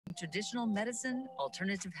traditional medicine,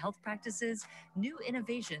 alternative health practices, new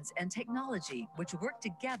innovations, and technology which work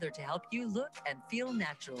together to help you look and feel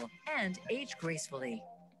natural and age gracefully.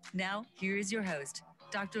 Now, here is your host,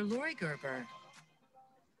 Dr. Lori Gerber.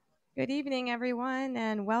 Good evening, everyone,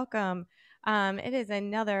 and welcome. It is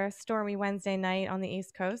another stormy Wednesday night on the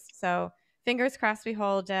East Coast, so fingers crossed we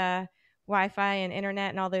hold Wi-Fi and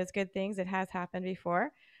internet and all those good things. It has happened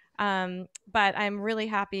before, but I'm really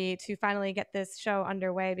happy to finally get this show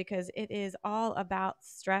underway because it is all about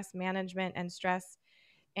stress management and stress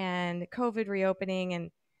and COVID reopening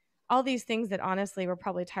and all these things that honestly we're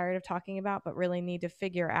probably tired of talking about, but really need to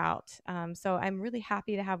figure out. So I'm really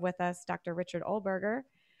happy to have with us Dr. Richard Olberger.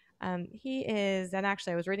 He is, and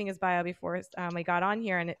actually I was reading his bio before we got on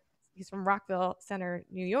here, and he's from Rockville Center,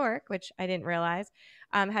 New York, which I didn't realize,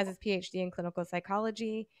 has his PhD in clinical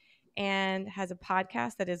psychology and has a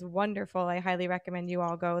podcast that is wonderful. I highly recommend you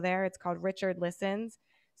all go there. It's called Richard Listens.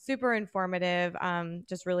 Super informative,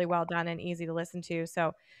 just really well done and easy to listen to.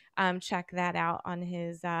 So check that out on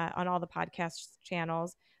his on all the podcast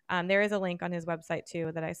channels. There is a link on his website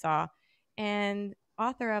too that I saw. And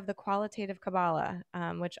author of The Qualitative Kabbalah,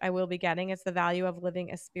 which I will be getting. It's The Value of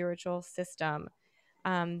Living a Spiritual System.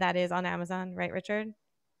 That is on Amazon, right, Richard?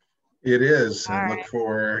 It is. All And right. look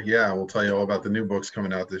for, we'll tell you all about the new books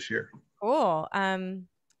coming out this year. Cool. I'm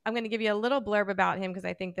going to give you a little blurb about him because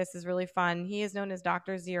I think this is really fun. He is known as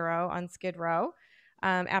Dr. Zero on Skid Row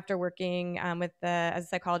after working as a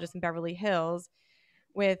psychologist in Beverly Hills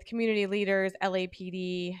with community leaders,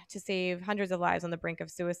 LAPD, to save hundreds of lives on the brink of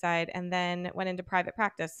suicide, and then went into private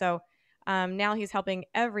practice. So now he's helping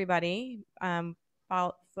everybody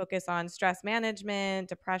focus on stress management,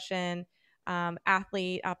 depression,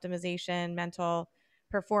 athlete optimization, mental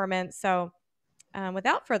performance. So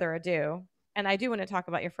without further ado, and I do want to talk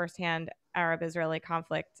about your firsthand Arab-Israeli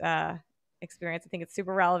conflict experience. I think it's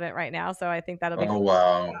super relevant right now, so I think that'll be Oh, fun,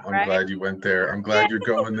 wow. I'm right? glad you went there. I'm glad you're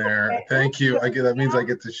going there. Thank you. That means I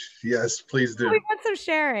get to, yes, please do. We want some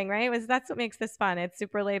sharing, right? That's what makes this fun. It's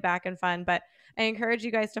super laid back and fun, but I encourage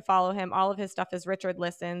you guys to follow him. All of his stuff is Richard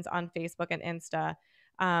Listens on Facebook and Insta.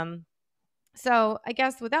 So I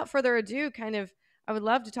guess without further ado, I would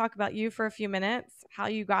love to talk about you for a few minutes, how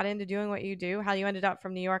you got into doing what you do, how you ended up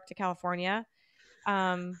from New York to California,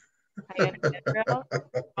 how you ended up in Israel,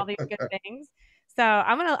 all these good things. So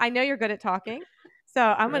I know you're good at talking. So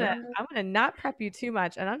I'm gonna not prep you too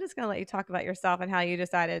much, and I'm just gonna let you talk about yourself and how you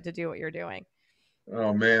decided to do what you're doing.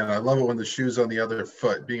 Oh man, I love it when the shoe's on the other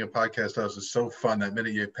foot. Being a podcast host is so fun. That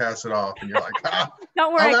minute you pass it off and you're like,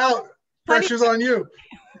 don't worry, I'm out. Pressure's on you.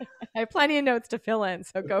 I have plenty of notes to fill in,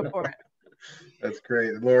 so go for it. That's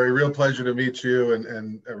great. Lori, real pleasure to meet you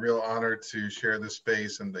and a real honor to share this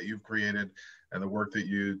space and that you've created and the work that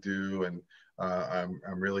you do. And I'm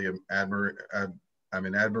really I'm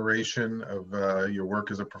in admiration of your work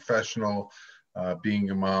as a professional, being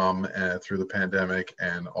a mom through the pandemic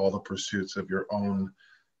and all the pursuits of your own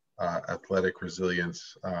athletic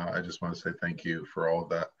resilience. I just want to say thank you for all of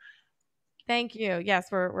that. Thank you. Yes,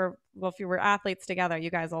 well, if you were athletes together, you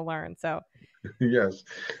guys will learn. So yes.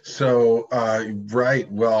 So,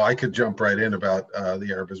 right. Well, I could jump right in about the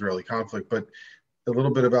Arab-Israeli conflict, but a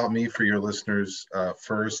little bit about me for your listeners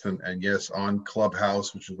first. And yes, on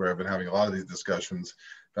Clubhouse, which is where I've been having a lot of these discussions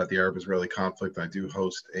about the Arab-Israeli conflict. I do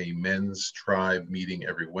host a men's tribe meeting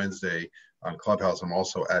every Wednesday on Clubhouse. I'm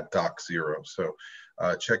also at Doc Zero. So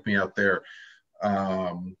check me out there.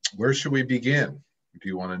 Where should we begin? Do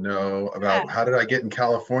you want to know about how did I get in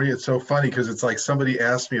California? It's so funny because it's like somebody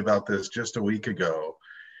asked me about this just a week ago.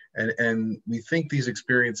 And we think these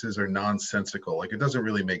experiences are nonsensical. Like it doesn't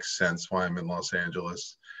really make sense why I'm in Los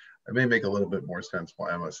Angeles. It may make a little bit more sense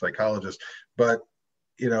why I'm a psychologist, but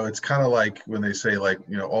it's kind of like when they say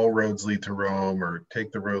all roads lead to Rome or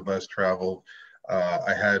take the road less traveled.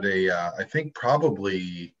 I had I think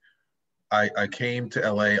probably I came to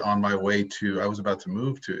LA on my way I was about to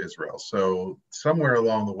move to Israel. So somewhere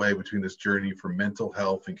along the way between this journey for mental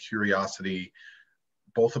health and curiosity,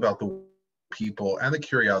 both about the people and the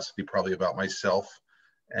curiosity probably about myself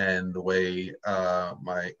and the way I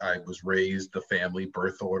was raised, the family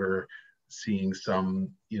birth order, seeing some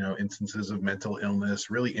instances of mental illness,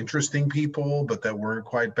 really interesting people, but that weren't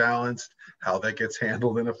quite balanced, how that gets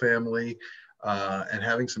handled in a family, and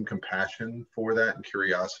having some compassion for that and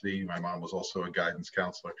curiosity. My mom was also a guidance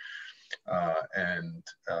counselor. And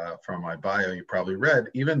from my bio, you probably read,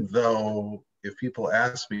 even though if people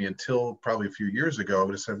asked me until probably a few years ago, I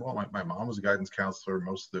would have said, well, my mom was a guidance counselor.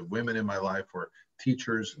 Most of the women in my life were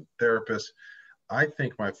teachers and therapists. I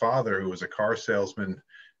think my father, who was a car salesman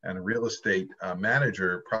and a real estate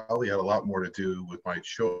manager, probably had a lot more to do with my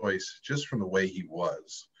choice just from the way he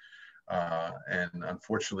was. And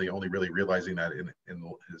unfortunately, only really realizing that in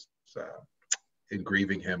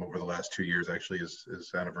grieving him over the last 2 years. Actually,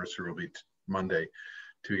 his anniversary will be Monday,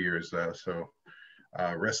 2 years. So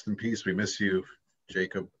rest in peace. We miss you,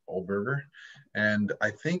 Jacob Oldberger. And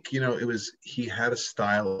I think, he had a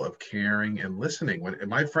style of caring and listening. When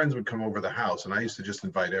my friends would come over the house, and I used to just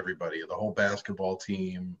invite everybody, the whole basketball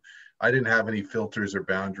team. I didn't have any filters or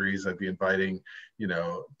boundaries. I'd be inviting,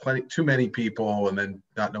 too many people and then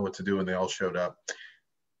not know what to do, and they all showed up.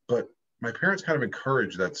 But my parents kind of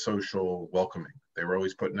encouraged that social welcoming. They were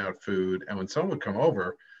always putting out food. And when someone would come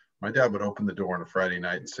over, my dad would open the door on a Friday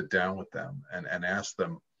night and sit down with them and ask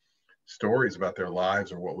them stories about their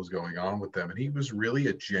lives or what was going on with them. And he was really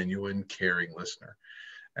a genuine, caring listener.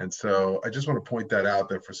 And so I just want to point that out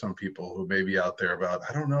there for some people who may be out there about,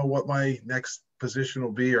 I don't know what my next position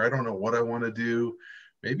will be, or I don't know what I want to do.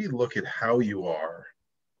 Maybe look at how you are,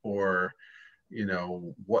 or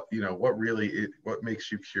what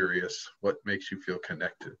makes you curious, what makes you feel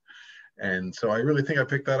connected. And so I really think I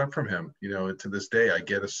picked that up from him. To this day, I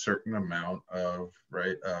get a certain amount of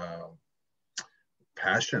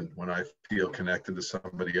passion when I feel connected to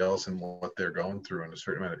somebody else and what they're going through, and a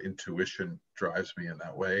certain amount of intuition drives me in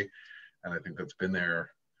that way. And I think that's been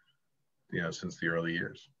there, since the early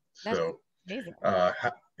years. That's so amazing.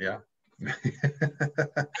 Yeah.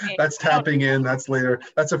 That's tapping in. That's later.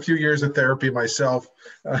 That's a few years of therapy myself.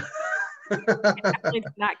 I did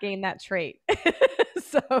not gain that trait.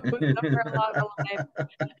 So somewhere along the line,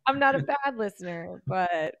 I'm not a bad listener,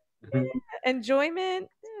 but enjoyment,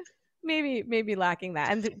 maybe lacking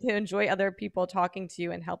that. And to enjoy other people talking to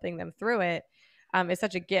you and helping them through it is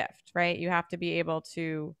such a gift, right? You have to be able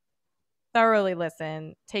to thoroughly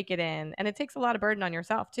listen, take it in, and it takes a lot of burden on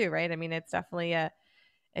yourself too, right? I mean, it's definitely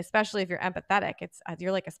especially if you're empathetic,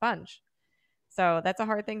 you're like a sponge. So that's a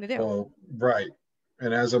hard thing to do. Well, right.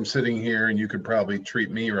 And as I'm sitting here, and you could probably treat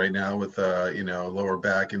me right now with, lower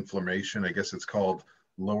back inflammation. I guess it's called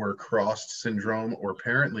lower crossed syndrome, or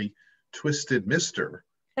apparently twisted mister,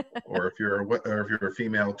 or if you're a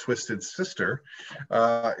female, twisted sister,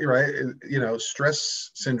 right?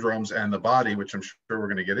 Stress syndromes and the body, which I'm sure we're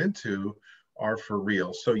going to get into, are for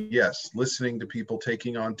real. So yes, listening to people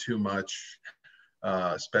taking on too much,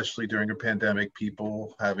 especially during a pandemic,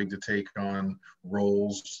 people having to take on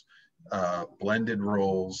roles, blended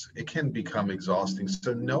roles, it can become exhausting.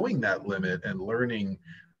 So knowing that limit and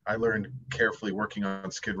I learned carefully working on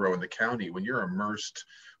Skid Row in the county, when you're immersed,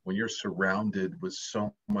 when you're surrounded with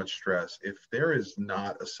so much stress, if there is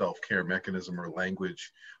not a self-care mechanism or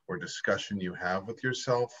language or discussion you have with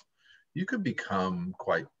yourself, you could become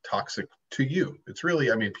quite toxic to you. It's really,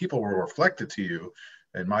 people will reflect it to you.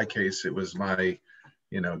 In my case, it was my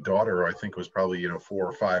daughter, I think was probably 4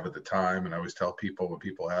 or 5 at the time. And I always tell people, when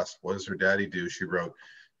people ask, what does her daddy do? She wrote,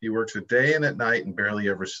 he works a day and at night and barely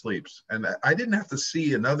ever sleeps. And I didn't have to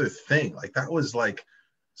see another thing. Like, that was like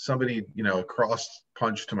somebody, cross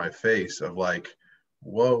punch to my face of like,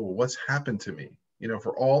 whoa, what's happened to me?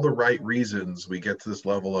 For all the right reasons, we get to this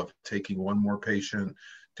level of taking one more patient,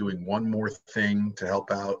 doing one more thing to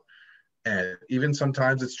help out. And even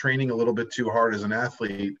sometimes it's training a little bit too hard as an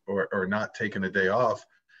athlete, or not taking a day off.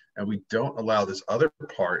 And we don't allow this other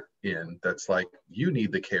part in that's like, you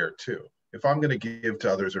need the care too. If I'm going to give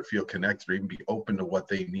to others or feel connected or even be open to what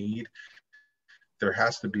they need, there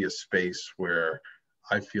has to be a space where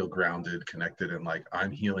I feel grounded, connected, and like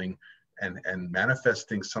I'm healing and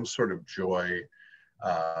manifesting some sort of joy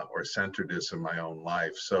or centeredness in my own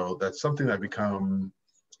life. So that's something I've become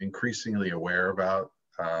increasingly aware about.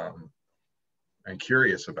 And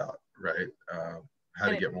curious about, right? How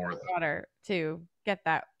to get more of that. Water to get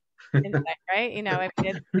that insight, right?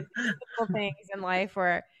 It's simple things in life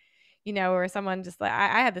where, where someone just like,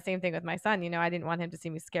 I had the same thing with my son. I didn't want him to see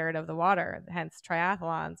me scared of the water, hence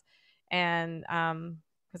triathlons. And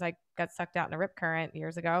because I got sucked out in a rip current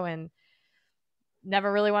years ago and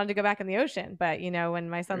never really wanted to go back in the ocean. But, when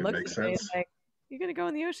my son looks at me, he's like, you going to go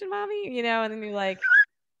in the ocean, mommy? And then you're like,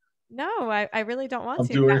 no, I really don't want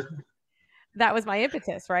to. That was my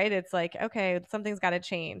impetus, right? It's like, okay, something's got to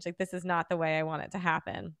change. Like, this is not the way I want it to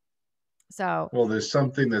happen. So, well, there's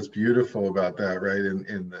something that's beautiful about that, right?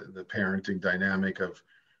 In the parenting dynamic of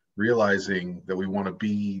realizing that we want to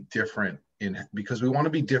be different because we want to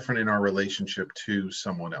be different in our relationship to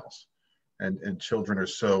someone else. And children are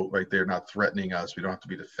so, right, they're not threatening us. We don't have to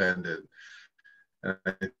be defended. And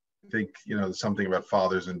I think, something about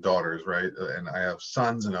fathers and daughters, right? And I have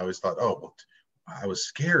sons, and I always thought, oh, well, I was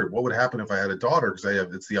scared. What would happen if I had a daughter? Because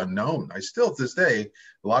it's the unknown. I still, to this day,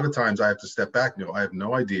 a lot of times I have to step back. I have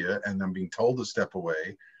no idea. And I'm being told to step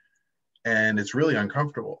away. And it's really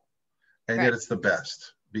uncomfortable. And yet it's the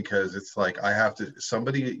best, because it's like I have to,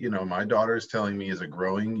 somebody, you know, my daughter is telling me as a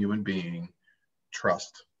growing human being,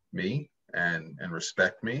 trust me and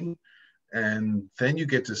respect me. And then you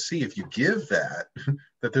get to see, if you give that,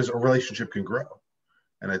 that there's a relationship can grow.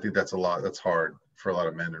 And I think that's that's hard for a lot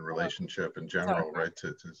of men in relationship in So general, right?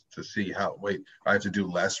 To see how, wait, I have to do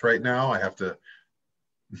less right now. I have to,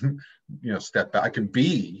 you know, step back. I can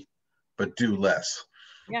be, but do less.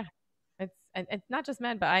 yeah, it's not just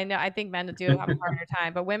men, but I think men do have a harder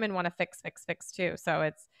time, but women want to fix too. So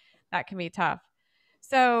that can be tough.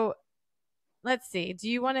 So let's see. Do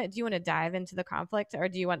you want to dive into the conflict, or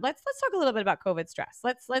do you want let's talk a little bit about COVID stress.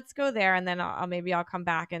 Let's go there, and then I'll come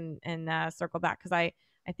back and circle back, because I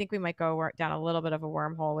think we might go down a little bit of a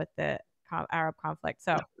wormhole with the Arab conflict.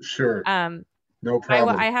 So Sure, um no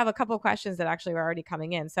problem. I have a couple of questions that actually were already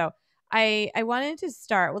coming in. So I wanted to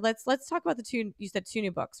start. Well, let's talk about the two. You said two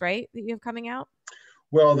new books, right? That you have coming out.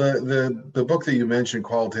 Well, the book that you mentioned,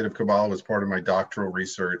 Qualitative Kabbalah, was part of my doctoral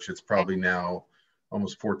research. It's Okay. probably now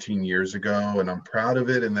almost 14 years ago, and I'm proud of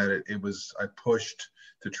it in that it was, I pushed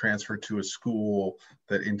to transfer to a school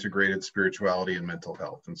that integrated spirituality and mental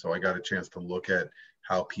health. And so I got a chance to look at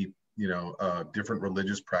how people, you know, different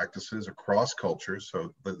religious practices across cultures.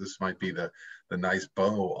 So this might be the nice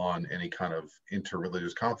bow on any kind of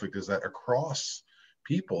interreligious conflict, is that across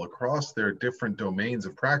people, across their different domains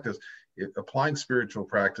of practice, applying spiritual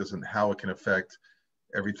practice and how it can affect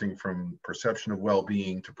everything from perception of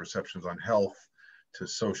well-being to perceptions on health to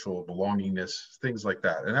social belongingness, things like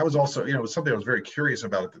that. And that was also, you know, it was something I was very curious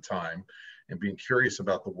about at the time, and being curious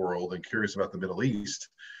about the world and curious about the Middle East,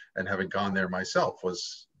 and having gone there myself,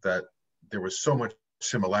 was that there was so much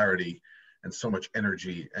similarity and so much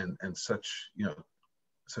energy and such, you know,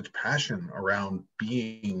 such passion around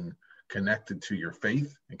being connected to your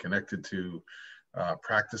faith and connected to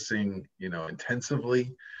practicing, you know,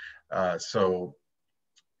 intensively. So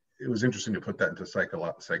it was interesting to put that into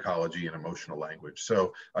psychology and emotional language.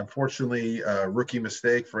 So unfortunately, rookie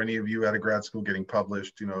mistake for any of you out of grad school getting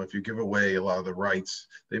published. You know, if you give away a lot of the rights,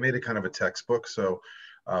 they made it kind of a textbook. So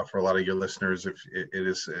for a lot of your listeners, if it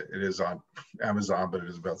is on Amazon, but it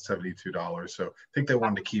is about $72. So I think they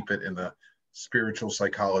wanted to keep it in the spiritual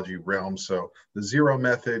psychology realm. So the Zero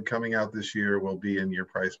Method coming out this year will be in your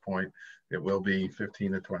price point. It will be $15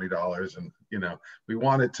 to $20. And, you know, we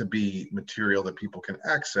want it to be material that people can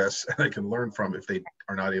access and they can learn from if they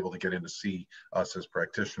are not able to get in to see us as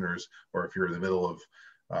practitioners, or if you're in the middle of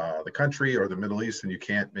the country or the Middle East and you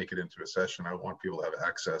can't make it into a session. I want people to have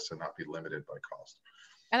access and not be limited by cost.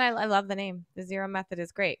 And I love the name. The Zero Method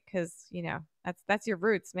is great, because, you know, that's your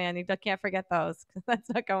roots, man. You can't forget those. That's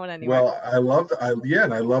not going anywhere. Well,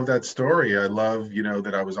 and I love that story. I love, you know,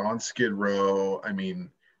 that I was on Skid Row. I mean,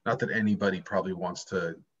 not that anybody probably wants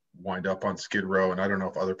to wind up on Skid Row, and I don't know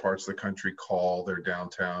if other parts of the country call their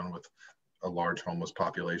downtown with a large homeless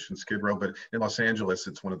population Skid Row, but in Los Angeles,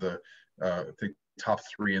 it's one of the I think top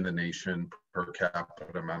 3 in the nation per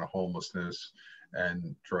capita amount of homelessness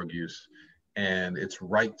and drug use. And it's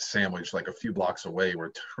right sandwiched like a few blocks away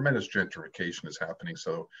where tremendous gentrification is happening.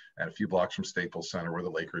 So, and a few blocks from Staples Center where the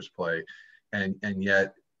Lakers play. And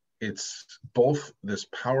yet it's both this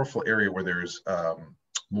powerful area where there's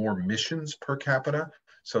more missions per capita.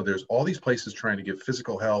 So there's all these places trying to give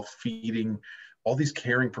physical health, feeding, all these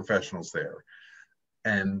caring professionals there.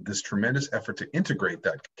 And this tremendous effort to integrate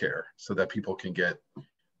that care so that people can get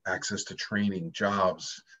access to training,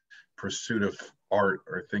 jobs, pursuit of art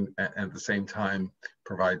or thing, and at the same time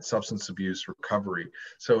provide substance abuse recovery.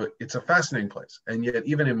 So it's a fascinating place. And yet,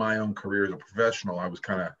 even in my own career as a professional, I was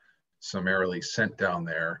kind of summarily sent down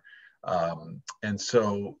there. And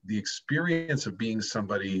so the experience of being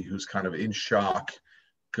somebody who's kind of in shock,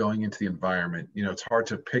 going into the environment, you know, it's hard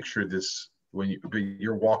to picture this when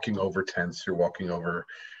you're walking over tents, you're walking over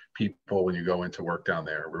people when you go into work down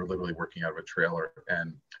there. We're literally working out of a trailer.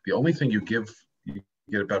 And the only thing you get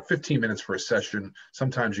about 15 minutes for a session.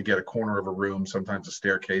 Sometimes you get a corner of a room, sometimes a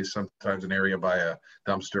staircase, sometimes an area by a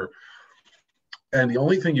dumpster. And the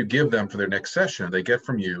only thing you give them for their next session, they get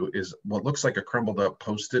from you, is what looks like a crumbled up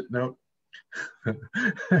Post-it note.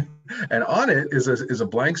 And on it is a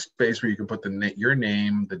blank space where you can put your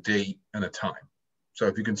name, the date, and a time. So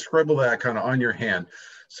if you can scribble that kind of on your hand.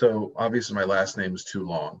 So obviously my last name is too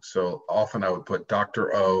long. So often I would put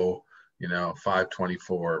Dr. O, you know, 5:24,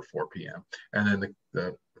 4 p.m. And then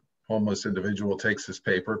the homeless individual takes this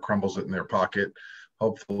paper, crumbles it in their pocket,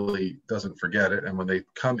 hopefully doesn't forget it. And when they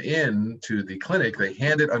come in to the clinic, they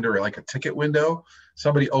hand it under like a ticket window.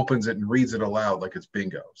 Somebody opens it and reads it aloud like it's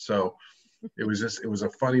bingo. So it was a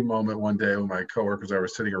funny moment one day when my coworkers, I were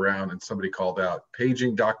sitting around and somebody called out,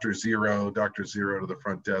 paging Dr. Zero to the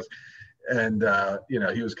front desk. And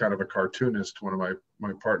he was kind of a cartoonist. One of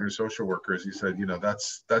my partner social workers, he said,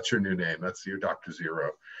 that's your new name. That's your Dr.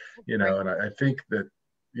 Zero, Right. And I think that,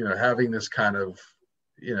 having this kind of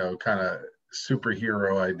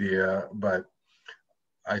superhero idea, but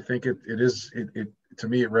I think it to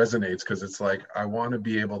me, it resonates because it's like, I want to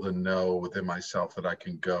be able to know within myself that I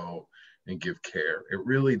can go and give care. It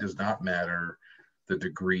really does not matter the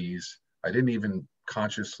degrees. I didn't even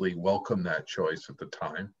consciously welcome that choice at the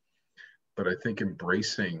time, but I think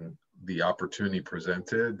embracing the opportunity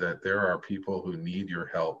presented, that there are people who need your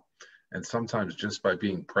help. And sometimes just by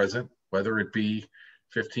being present, whether it be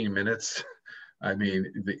 15 minutes, I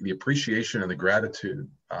mean, the appreciation and the gratitude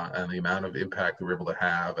and the amount of impact that we're able to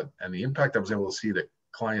have, and the impact I was able to see that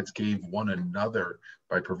clients gave one another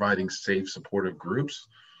by providing safe, supportive groups,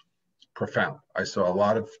 profound. I saw a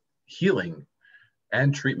lot of healing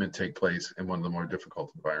and treatment take place in one of the more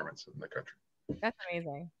difficult environments in the country. That's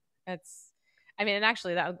amazing. I mean, and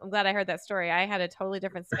actually, I'm glad I heard that story. I had a totally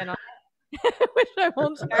different spin on it, which I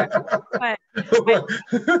won't share. But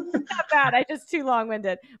not bad. I just too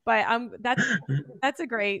long-winded. But that's a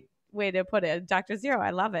great way to put it, Dr. Zero.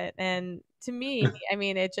 I love it. And to me, I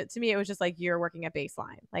mean, to me, it was just like you're working at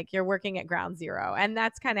baseline, like you're working at ground zero, and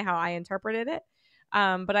that's kind of how I interpreted it.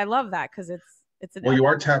 But I love that because well, you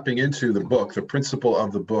are tapping into the book. The principle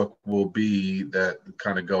of the book will be that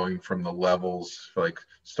kind of going from the levels, like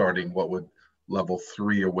starting what would level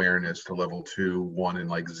 3 awareness to level 2, 1, and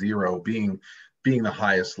like 0 being the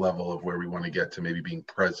highest level of where we want to get to, maybe being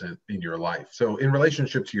present in your life. So in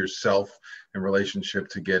relationship to yourself, in relationship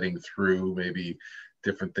to getting through maybe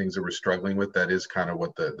different things that we're struggling with, that is kind of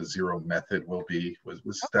what the 0 method will be, with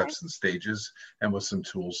steps and stages, and with some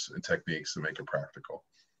tools and techniques to make it practical.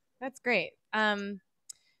 That's great.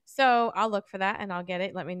 So I'll look for that and I'll get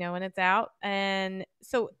it. Let me know when it's out. And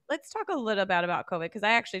so let's talk a little bit about COVID, because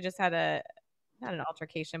I actually just had not an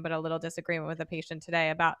altercation, but a little disagreement with a patient today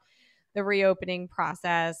about the reopening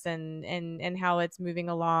process and how it's moving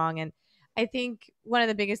along. And I think one of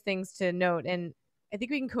the biggest things to note, and I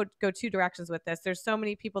think we can go two directions with this. There's so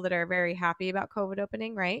many people that are very happy about COVID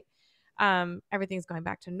opening, right? Everything's going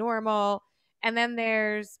back to normal. And then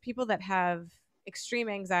there's people that have extreme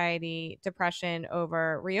anxiety, depression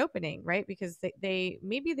over reopening, right? Because they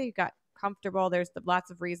maybe they got comfortable. There's lots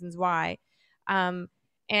of reasons why. And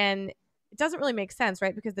it doesn't really make sense,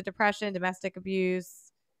 right? Because the depression, domestic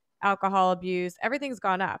abuse, alcohol abuse, everything's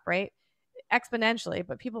gone up, right? Exponentially,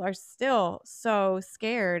 but people are still so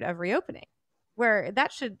scared of reopening, where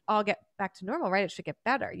that should all get back to normal, right? It should get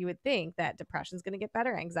better. You would think that depression is going to get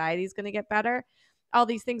better, anxiety is going to get better, all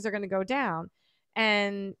these things are going to go down.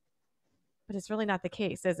 But it's really not the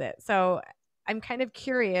case, is it? So I'm kind of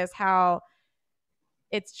curious how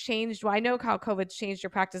it's changed. Well, I know how COVID's changed your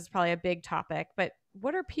practice is probably a big topic, but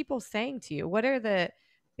what are people saying to you? What are the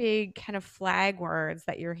big kind of flag words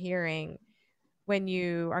that you're hearing when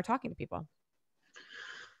you are talking to people?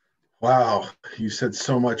 Wow, you said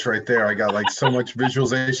so much right there. I got like so much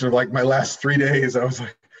visualization of like my last 3 days. I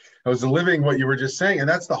was living what you were just saying. And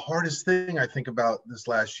that's the hardest thing I think about this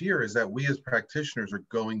last year, is that we as practitioners are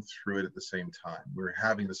going through it at the same time. We're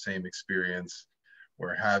having the same experience.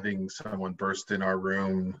 We're having someone burst in our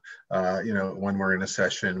room, when we're in a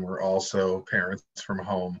session. We're also parents from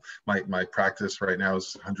home. My practice right now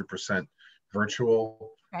is 100%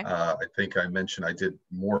 virtual. Okay. I think I mentioned I did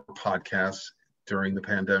more podcasts during the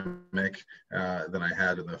pandemic than I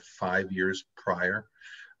had in the 5 years prior.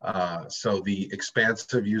 So the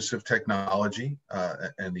expansive use of technology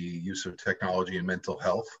and the use of technology in mental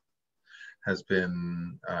health has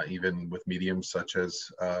been, even with mediums such as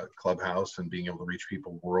Clubhouse and being able to reach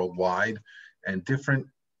people worldwide, and different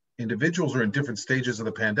individuals are in different stages of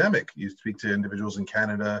the pandemic. You speak to individuals in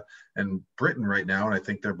Canada and Britain right now, and I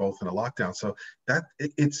think they're both in a lockdown. So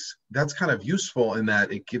that's kind of useful in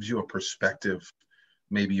that it gives you a perspective.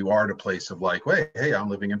 Maybe you are at a place of like, wait, hey, I'm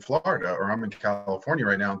living in Florida or I'm in California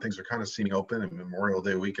right now and things are kind of seeming open and Memorial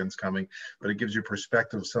Day weekend's coming, but it gives you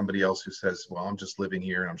perspective of somebody else who says, well, I'm just living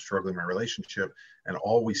here and I'm struggling in my relationship and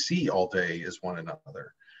all we see all day is one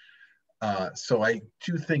another. So I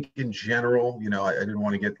do think in general, I didn't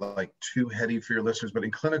want to get like too heady for your listeners, but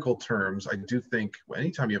in clinical terms, I do think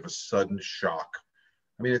anytime you have a sudden shock,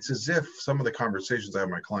 I mean, it's as if some of the conversations I have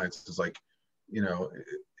with my clients is like,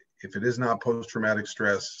 if it is not post-traumatic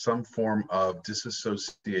stress, some form of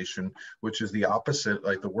disassociation, which is the opposite,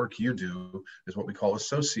 like the work you do is what we call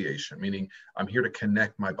association, meaning I'm here to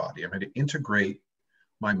connect my body. I'm here to integrate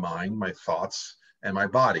my mind, my thoughts, and my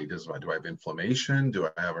body. Do I have inflammation? Do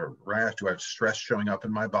I have a rash? Do I have stress showing up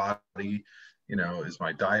in my body? Is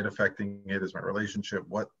my diet affecting it? Is my relationship?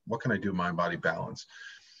 What can I do mind-body balance?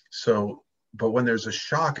 So, but when there's a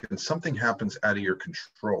shock and something happens out of your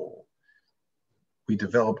control, we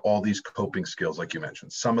develop all these coping skills, like you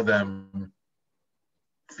mentioned. Some of them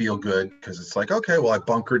feel good because it's like, okay, well, I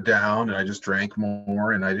bunkered down and I just drank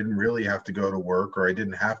more and I didn't really have to go to work, or I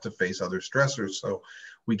didn't have to face other stressors. So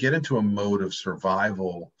we get into a mode of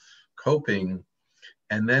survival coping.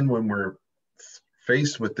 And then when we're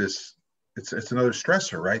faced with this, it's another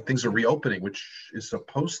stressor, right? Things are reopening, which is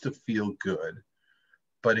supposed to feel good,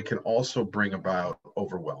 but it can also bring about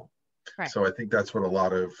overwhelm. Right. So I think that's what a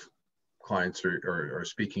lot of clients are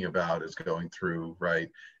speaking about, is going through, right?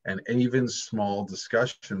 And even small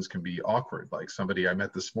discussions can be awkward. Like somebody I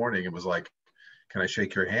met this morning, it was like, can I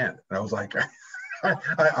shake your hand? And I was like, then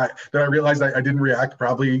I realized I didn't react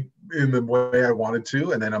probably in the way I wanted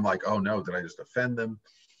to. And then I'm like, oh no, did I just offend them?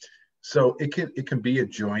 So it can be a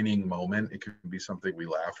joining moment. It can be something we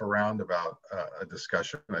laugh around about, a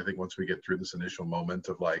discussion. I think once we get through this initial moment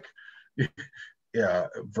of like, yeah,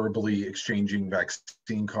 verbally exchanging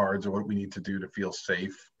vaccine cards or what we need to do to feel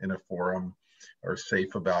safe in a forum or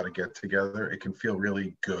safe about a get together, it can feel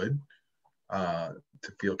really good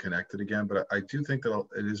to feel connected again. But I do think that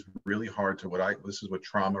it is really hard to this is what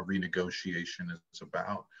trauma renegotiation is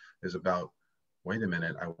about. Wait a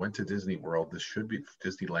minute, I went to Disney World. This should be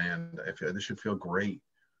Disneyland. This should feel great.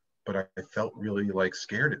 But I felt really like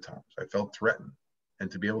scared at times. I felt threatened. And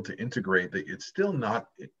to be able to integrate that it's still not,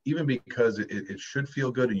 even because it should feel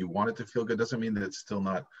good and you want it to feel good, doesn't mean that it's still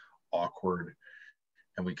not awkward.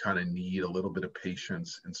 And we kind of need a little bit of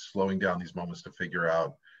patience and slowing down these moments to figure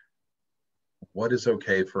out what is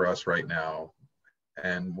okay for us right now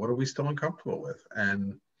and what are we still uncomfortable with,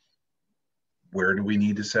 and where do we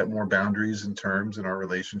need to set more boundaries and terms in our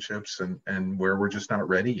relationships, and where we're just not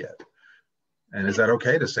ready yet. And is that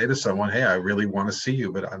okay to say to someone, hey, I really want to see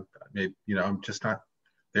you, but I'm just not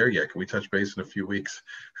there yet. Can we touch base in a few weeks?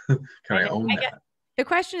 Can I own that? The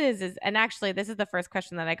question is, and actually this is the first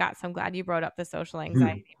question that I got, so I'm glad you brought up the social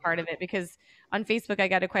anxiety part of it, because on Facebook I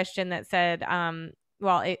got a question that said,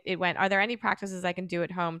 it went, are there any practices I can do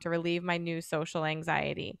at home to relieve my new social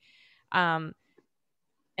anxiety?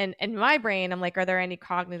 And in my brain, I'm like, are there any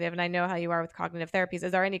cognitive, and I know how you are with cognitive therapies,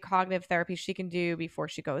 is there any cognitive therapy she can do before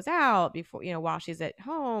she goes out, before, while she's at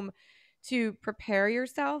home, to prepare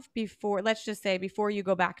yourself before, let's just say, before you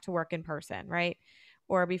go back to work in person, right?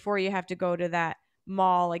 Or before you have to go to that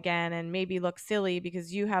mall again and maybe look silly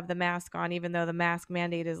because you have the mask on, even though the mask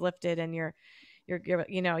mandate is lifted, and you're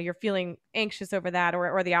feeling anxious over that,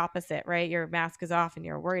 or the opposite, right? Your mask is off and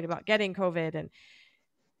you're worried about getting COVID. And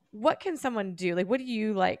what can someone do? Like, what do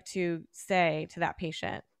you like to say to that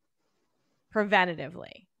patient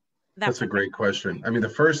preventatively? That's a great question. I mean, the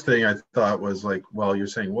first thing I thought was like, well, you're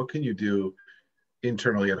saying, what can you do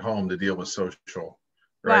internally at home to deal with social,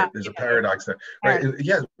 right? Wow. There's a paradox there, right?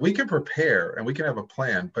 Yeah, we can prepare and we can have a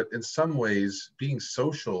plan, but in some ways being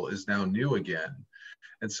social is now new again.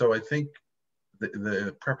 And so I think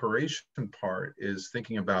the preparation part is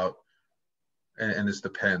thinking about, and this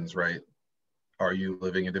depends, right? Are you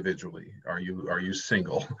living individually? Are you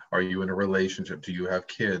single? Are you in a relationship? Do you have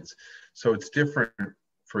kids? So it's different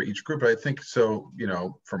for each group. I think so,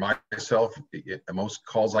 for myself, most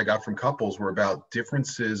calls I got from couples were about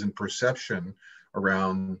differences in perception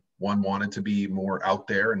around, one wanted to be more out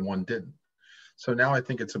there and one didn't. So now I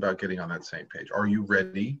think it's about getting on that same page. Are you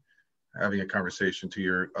ready? Having a conversation to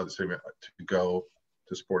your other to go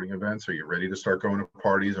to sporting events? Are you ready to start going to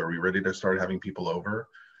parties? Are we ready to start having people over?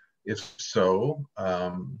 If so,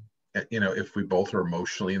 if we both are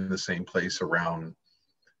emotionally in the same place around,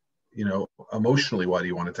 emotionally, why do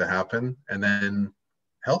you want it to happen? And then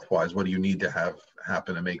health-wise, what do you need to have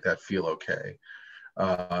happen to make that feel okay?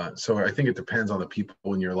 So I think it depends on the people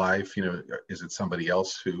in your life. Is it somebody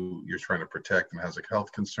else who you're trying to protect and has a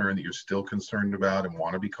health concern that you're still concerned about and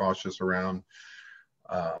want to be cautious around?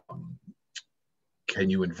 Can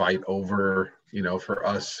you invite over, for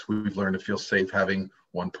us, we've learned to feel safe having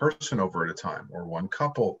one person over at a time or one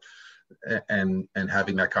couple, and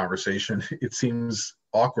having that conversation. It seems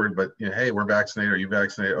awkward, but hey, we're vaccinated. Are you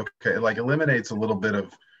vaccinated? Okay, like eliminates a little bit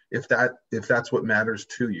of, if that's what matters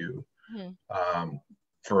to you. Mm-hmm.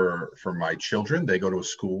 For my children, they go to a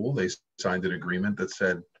school. They signed an agreement that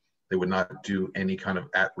said they would not do any kind of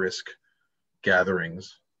at-risk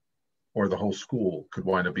gatherings, or the whole school could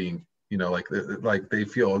wind up being, like they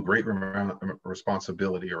feel a great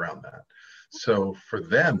responsibility around that. So for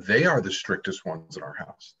them, they are the strictest ones in our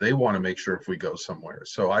house. They want to make sure if we go somewhere.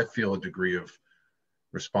 So I feel a degree of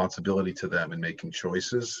responsibility to them in making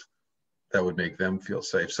choices that would make them feel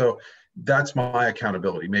safe. So that's my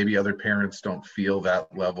accountability. Maybe other parents don't feel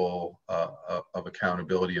that level of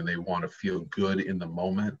accountability and they want to feel good in the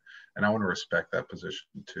moment. and I want to respect that position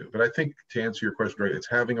too. But I think to answer your question, right, it's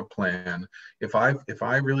having a plan. If I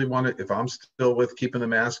really want to, if I'm still with keeping the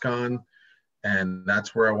mask on, and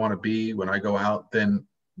that's where I want to be when I go out, then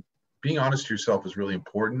being honest to yourself is really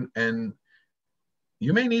important. And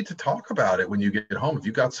you may need to talk about it when you get home. If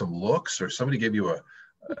you got some looks or somebody gave you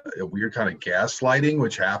a weird kind of gaslighting,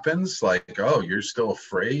 which happens, like, oh, you're still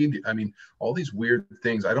afraid. I mean, all these weird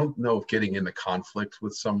things. I don't know if getting into conflict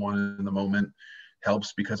with someone in the moment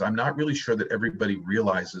helps, because I'm not really sure that everybody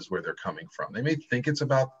realizes where they're coming from. They may think it's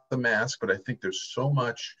about the mask, but I think there's so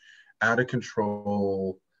much out of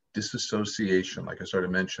control disassociation, like I started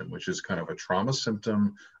to mention, which is kind of a trauma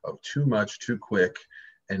symptom of too much, too quick,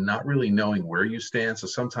 and not really knowing where you stand. So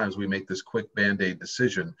sometimes we make this quick Band-Aid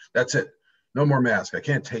decision. That's it. No more mask. I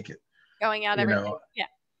can't take it. Going out every day. Yeah.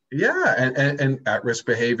 Yeah, and at-risk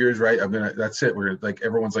behaviors, right? That's it. We're like,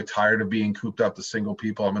 everyone's like tired of being cooped up to single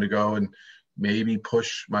people. I'm gonna go and maybe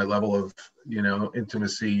push my level of,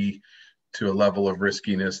 intimacy to a level of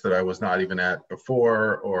riskiness that I was not even at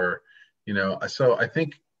before, or, so I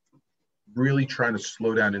think really trying to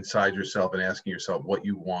slow down inside yourself and asking yourself what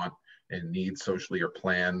you want and need socially, or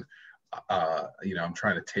plan. I'm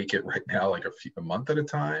trying to take it right now, like a month at a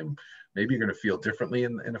time. Maybe you're going to feel differently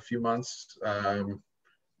in a few months.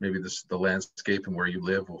 Maybe the landscape and where you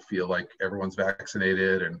live will feel like everyone's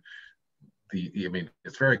vaccinated, and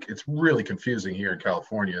it's really confusing here in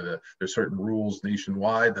California. There's certain rules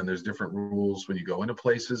nationwide, then there's different rules when you go into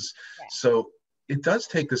places. Yeah. So it does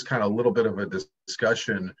take this kind of little bit of a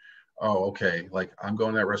discussion. Oh, okay, like, I'm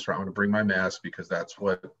going to that restaurant, I'm going to bring my mask because that's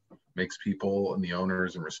what makes people and the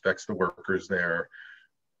owners and respects the workers there.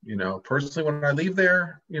 Personally, when I leave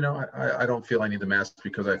there, I don't feel I need the mask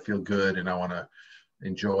because I feel good and I want to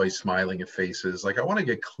enjoy smiling at faces. Like, I want to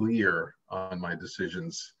get clear on my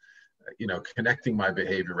decisions, connecting my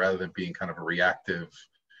behavior rather than being kind of a reactive,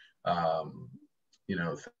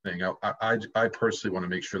 thing. I personally want to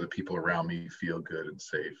make sure that people around me feel good and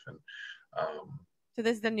safe. And so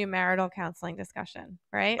this is the new marital counseling discussion,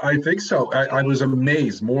 right? I think so. I was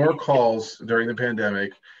amazed. More calls during the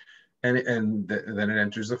pandemic, and then it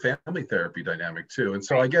enters the family therapy dynamic too. And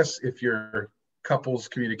so I guess if your couples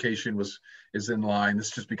communication is in line,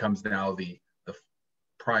 this just becomes now the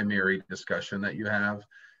primary discussion that you have.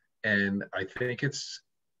 And I think it's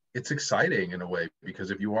exciting in a way,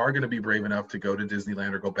 because if you are going to be brave enough to go to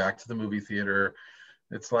Disneyland or go back to the movie theater,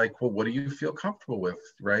 it's like, well, what do you feel comfortable with,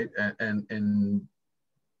 right? And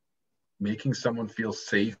making someone feel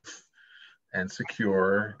safe and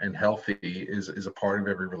secure and healthy is a part of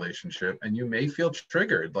every relationship. And you may feel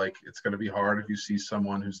triggered. Like, it's going to be hard if you see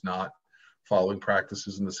someone who's not following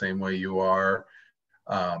practices in the same way you are.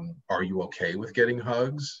 Are you okay with getting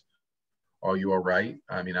hugs? Are you all right?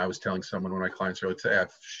 I mean, I was telling someone, one of my clients earlier today,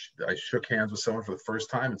 I shook hands with someone for the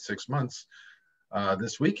first time in 6 months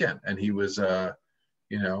this weekend. And he was,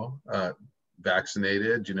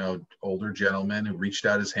 vaccinated, older gentleman who reached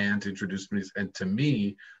out his hand to introduce me. And to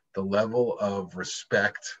me, the level of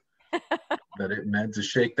respect that it meant to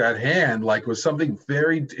shake that hand, like, was something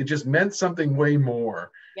it just meant something way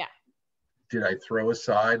more. Yeah. Did I throw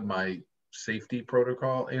aside my safety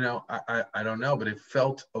protocol? I don't know, but it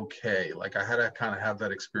felt okay. Like, I had to kind of have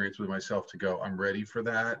that experience with myself to go, I'm ready for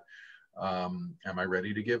that. Am I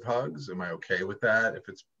ready to give hugs? Am I okay with that?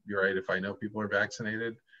 You're right, if I know people are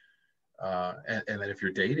vaccinated. And then if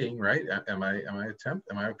you're dating, right? Am I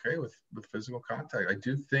okay with physical contact? I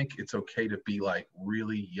do think it's okay to be like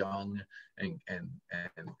really young and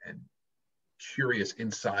curious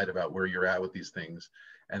inside about where you're at with these things.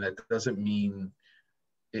 And that doesn't mean,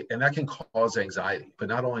 and that can cause anxiety, but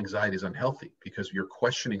not all anxiety is unhealthy, because you're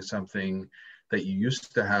questioning something that you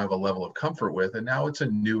used to have a level of comfort with, and now it's a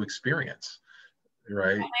new experience,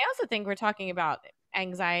 right? And I also think we're talking about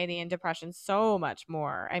anxiety and depression so much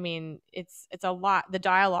more. I mean, it's a lot. The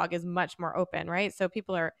dialogue is much more open, right? So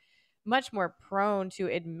people are much more prone to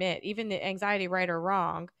admit, even the anxiety, right or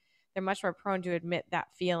wrong, they're much more prone to admit that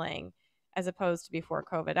feeling, as opposed to before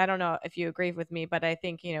COVID. I don't know if you agree with me, but I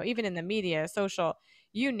think, even in the media, social,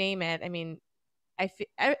 you name it. I mean,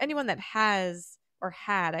 anyone that has, or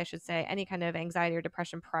had, I should say, any kind of anxiety or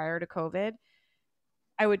depression prior to COVID,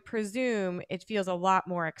 I would presume it feels a lot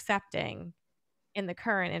more accepting in the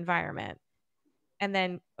current environment. And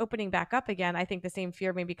then opening back up again, I think the same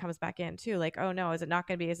fear maybe comes back in too. Like, oh no, is it not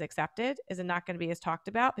going to be as accepted? Is it not going to be as talked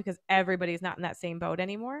about because everybody's not in that same boat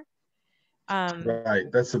anymore?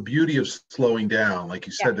 Right. That's the beauty of slowing down. Like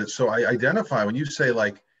you said, that. So I identify when you say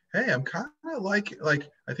like, hey, I'm kind of like,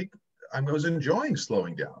 I think I was enjoying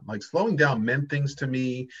slowing down. Like slowing down meant things to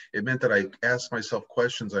me. It meant that I asked myself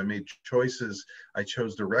questions. I made choices. I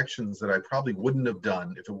chose directions that I probably wouldn't have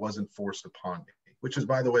done if it wasn't forced upon me. Which is,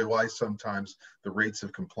 by the way, why sometimes the rates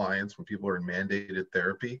of compliance when people are in mandated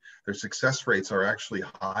therapy, their success rates are actually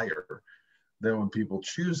higher than when people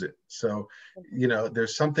choose it. So, you know,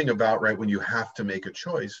 there's something about, right, when you have to make a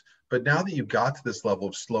choice. But now that you've got to this level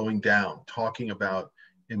of slowing down, talking about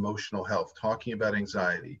emotional health, talking about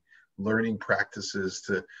anxiety, learning practices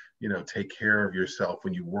to, you know, take care of yourself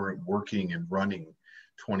when you weren't working and running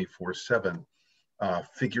 24/7,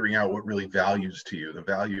 figuring out what really values to you, the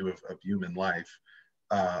value of human life.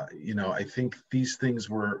 You know, I think these things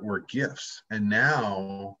were gifts. And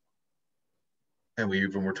now, and we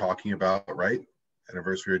even were talking about, right,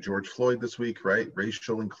 anniversary of George Floyd this week, right?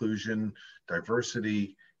 Racial inclusion,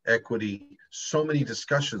 diversity, equity, so many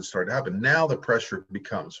discussions start to happen. Now the pressure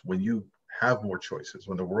becomes when you have more choices,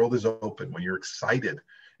 when the world is open, when you're excited.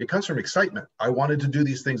 It comes from excitement. I wanted to do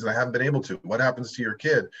these things and I haven't been able to. What happens to your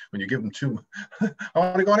kid when you give them too? I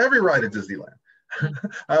want to go on every ride at Disneyland.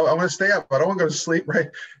 I want to stay up. I don't want to go to sleep, right?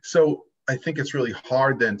 So I think it's really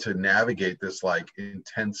hard then to navigate this like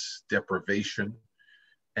intense deprivation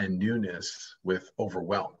and newness with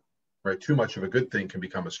overwhelm, right? Too much of a good thing can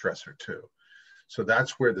become a stressor too. So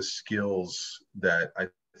that's where the skills that I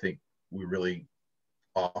think we really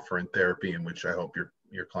offer in therapy, and which I hope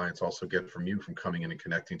your clients also get from you, from coming in and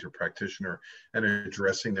connecting to a practitioner and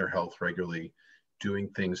addressing their health regularly, doing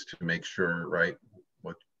things to make sure, right?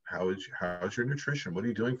 How's your nutrition? What are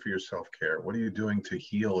you doing for your self-care? What are you doing to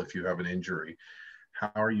heal if you have an injury?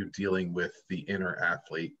 How are you dealing with the inner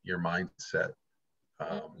athlete, your mindset?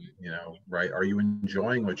 You know, right? Are you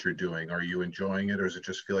enjoying what you're doing? Are you enjoying it, or does it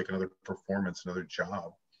just feel like another performance, another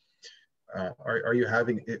job? Are you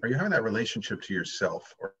having that relationship to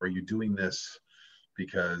yourself, or are you doing this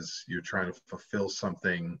because you're trying to fulfill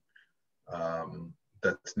something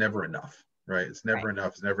that's never enough, right? It's never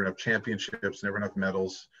enough. It's never enough championships, never enough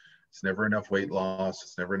medals. It's never enough weight loss.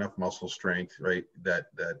 It's never enough muscle strength, right? That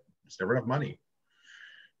it's never enough money.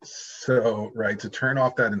 So, right, to turn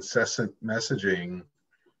off that incessant messaging,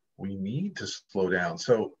 we need to slow down.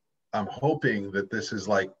 So I'm hoping that this is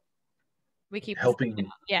like We keep helping.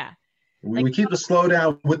 Yeah. We keep the slow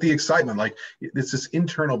down with the excitement. Like it's this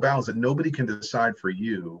internal balance that nobody can decide for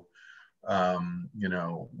you. You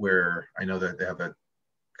know, where I know that they have that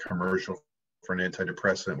commercial for an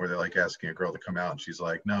antidepressant where they're like asking a girl to come out and she's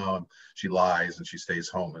like, no, she lies and she stays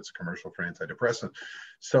home. It's a commercial for an antidepressant.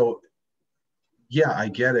 So yeah, I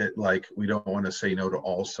get it. Like we don't want to say no to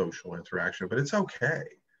all social interaction, but it's okay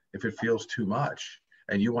if it feels too much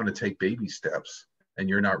and you want to take baby steps and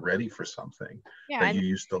you're not ready for something that you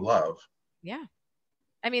used to love. Yeah.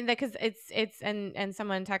 I mean, because it's and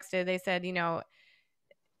someone texted, they said, you know,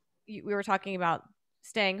 we were talking about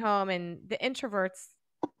staying home, and the introverts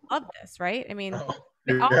love this, right? I mean, all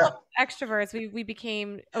of extroverts, we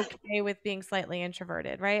became okay with being slightly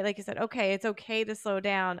introverted, right? Like you said, okay, it's okay to slow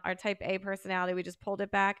down. Our type A personality, we just pulled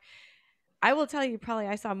it back. I will tell you, probably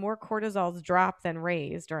I saw more cortisols drop than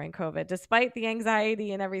raise during COVID, despite the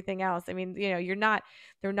anxiety and everything else. I mean, you know,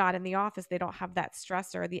 they're not in the office. They don't have that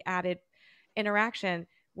stressor, the added interaction.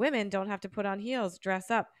 Women don't have to put on heels, dress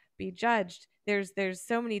up, be judged. There's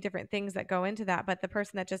so many different things that go into that. But the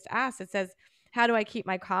person that just asked, it says, how do I keep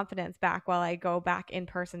my confidence back while I go back in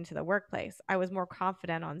person to the workplace? I was more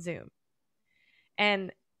confident on Zoom.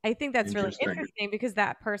 And I think that's really interesting because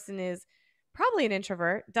that person is probably an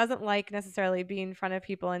introvert, doesn't like necessarily being in front of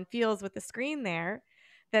people, and feels with the screen there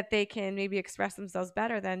that they can maybe express themselves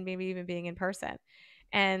better than maybe even being in person.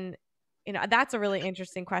 And, you know, that's a really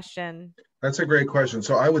interesting question. That's a great question.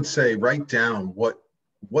 So I would say write down what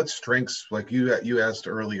strengths, like you asked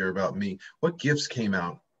earlier about me, what gifts came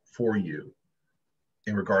out for you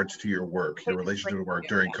in regards to your work, your relationship to work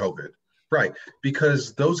during COVID, right?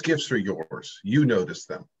 Because those gifts are yours. You notice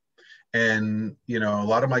them. And, you know, a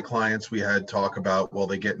lot of my clients, we had talk about, well,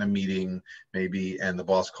 they get in a meeting maybe and the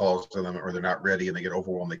boss calls to them or they're not ready and they get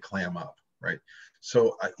overwhelmed, they clam up, right?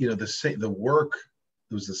 So, you know, the work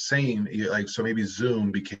was the same. Like, so maybe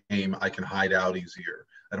Zoom became, I can hide out easier.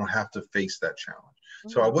 I don't have to face that challenge.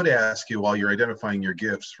 So I would ask you, while you're identifying your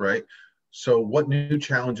gifts, right? So what new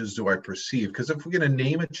challenges do I perceive? Because if we're going to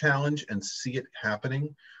name a challenge and see it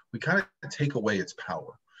happening, we kind of take away its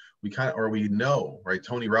power. We know, right?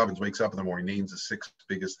 Tony Robbins wakes up in the morning, names the 6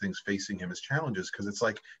 biggest things facing him as challenges, because it's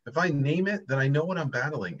like, if I name it, then I know what I'm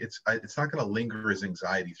battling. It's not going to linger as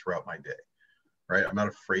anxiety throughout my day, right? I'm not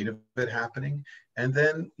afraid of it happening. And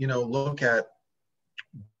then, you know, look at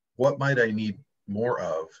what might I need more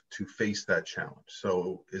of to face that challenge?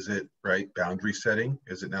 So is it, right, boundary setting?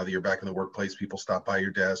 Is it now that you're back in the workplace, people stop by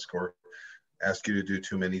your desk or ask you to do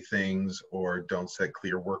too many things or don't set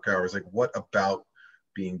clear work hours? Like, what about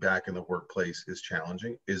being back in the workplace is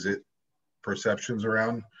challenging? Is it perceptions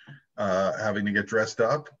around having to get dressed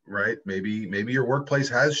up, right? Maybe your workplace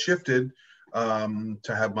has shifted to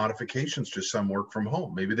have modifications to some work from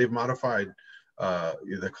home. Maybe they've modified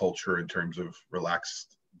the culture in terms of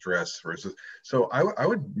relaxed dress versus. So I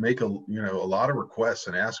would make a lot of requests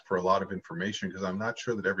and ask for a lot of information, because I'm not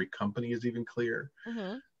sure that every company is even clear.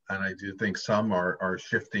 Mm-hmm. And I do think some are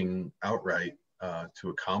shifting outright to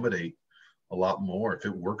accommodate a lot more. If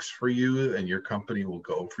it works for you, and your company will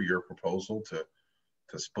go for your proposal to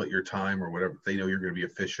split your time or whatever, they know you're going to be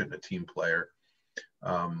efficient and a team player.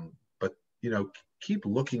 But keep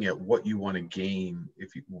looking at what you want to gain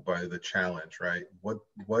by the challenge, right?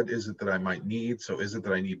 What is it that I might need? So is it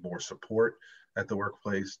that I need more support at the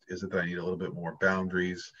workplace? Is it that I need a little bit more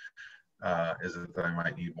boundaries? Is it that I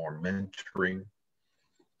might need more mentoring?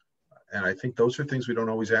 And I think those are things we don't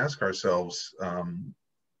always ask ourselves.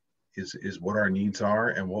 Is what our needs are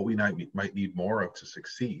and what we might need more of to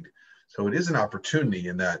succeed. So it is an opportunity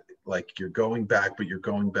in that, like, you're going back, but you're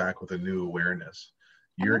going back with a new awareness.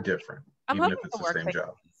 You're different, even if it's the same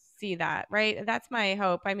job. See that, right? That's my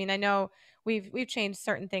hope. I mean, I know we've changed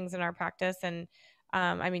certain things in our practice, and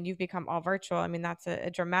I mean, you've become all virtual. I mean, that's a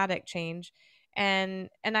dramatic change, and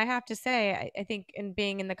I have to say, I think in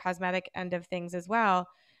being in the cosmetic end of things as well,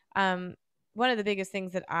 one of the biggest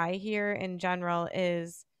things that I hear in general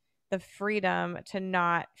is the freedom to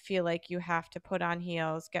not feel like you have to put on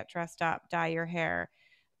heels, get dressed up, dye your hair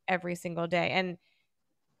every single day. And,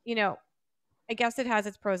 I guess it has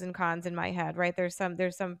its pros and cons in my head, right? There's some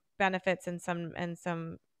benefits and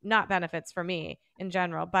some not benefits for me in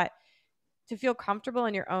general, but to feel comfortable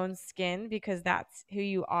in your own skin because that's who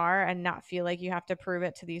you are and not feel like you have to prove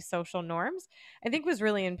it to these social norms, I think was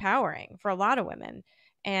really empowering for a lot of women,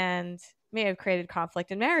 and may have created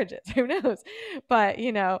conflict in marriages. Who knows? But,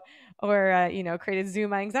 or created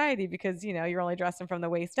Zoom anxiety because, you're only dressing from the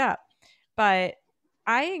waist up. But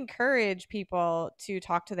I encourage people to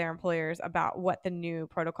talk to their employers about what the new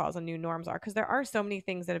protocols and new norms are, because there are so many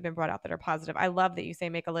things that have been brought out that are positive. I love that you say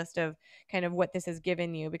make a list of kind of what this has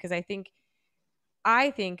given you, because I think,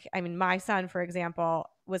 I mean, my son, for example,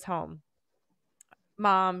 was home,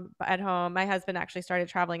 mom at home. My husband actually started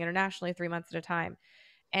traveling internationally 3 months at a time.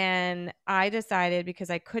 And I decided, because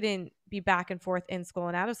I couldn't be back and forth in school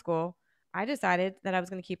and out of school, I decided that I was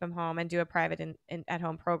going to keep him home and do a private at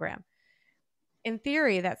home program. In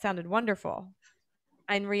theory, that sounded wonderful.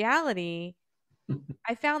 In reality,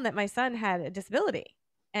 I found that my son had a disability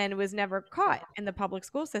and was never caught in the public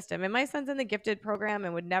school system. And my son's in the gifted program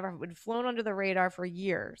and would flown under the radar for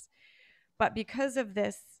years. But because of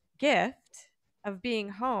this gift of being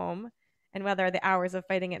home, and whether the hours of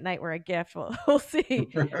fighting at night were a gift, we'll see.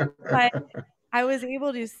 But I was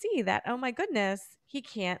able to see that, oh my goodness, he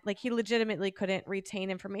legitimately couldn't retain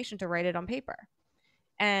information to write it on paper.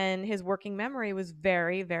 And his working memory was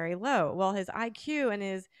very, very low. Well, his IQ and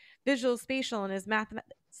his visual spatial and his math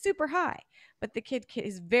super high. But the kid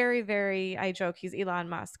is very, very, I joke, he's Elon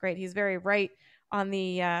Musk, right? He's very right on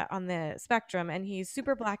the spectrum, and he's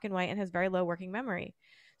super black and white and has very low working memory.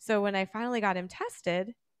 So when I finally got him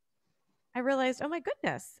tested, I realized, oh my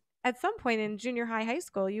goodness, at some point in junior high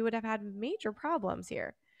school, you would have had major problems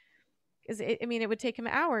here. Because it would take him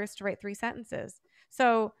hours to write 3 sentences.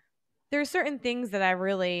 So there are certain things that I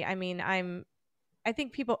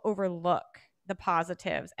think people overlook the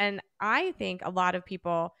positives. And I think a lot of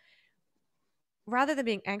people, rather than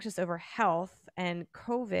being anxious over health and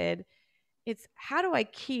COVID, it's how do I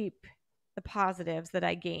keep the positives that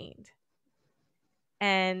I gained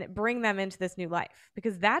and bring them into this new life?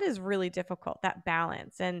 Because that is really difficult, that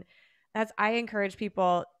balance. And I encourage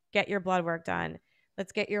people, get your blood work done.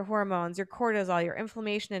 Let's get your hormones, your cortisol, your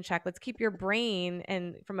inflammation in check. Let's keep your brain,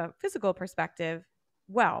 and from a physical perspective,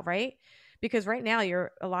 well, right? Because right now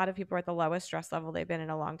a lot of people are at the lowest stress level they've been in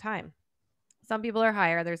a long time. Some people are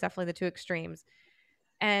higher. There's definitely the two extremes.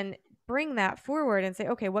 And bring that forward and say,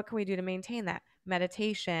 okay, what can we do to maintain that?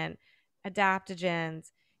 Meditation,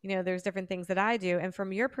 adaptogens, there's different things that I do. And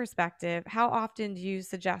from your perspective, how often do you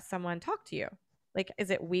suggest someone talk to you? Like, is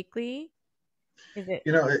it weekly? Is it?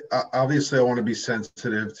 Obviously, I want to be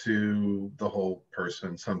sensitive to the whole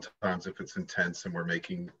person. Sometimes if it's intense and we're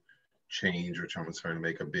making change, or someone's trying to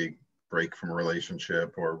make a big break from a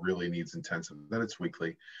relationship or really needs intensive, then it's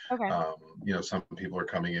weekly. Okay. Some people are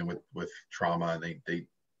coming in with trauma, and they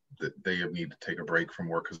they need to take a break from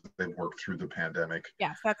work because they've worked through the pandemic.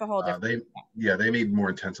 Yes, that's a whole different. They need more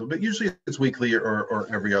intensive, but usually it's weekly or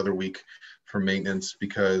every other week for maintenance,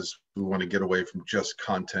 because we want to get away from just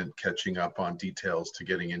content catching up on details to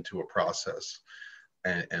getting into a process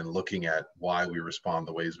and looking at why we respond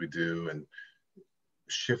the ways we do and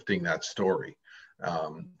shifting that story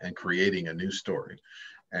and creating a new story.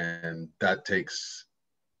 And that takes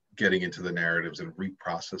getting into the narratives and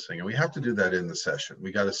reprocessing. And we have to do that in the session.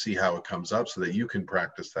 We got to see how it comes up so that you can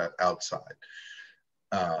practice that outside.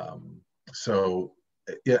 So,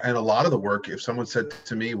 yeah, and a lot of the work, if someone said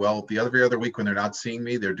to me, well, the every other week when they're not seeing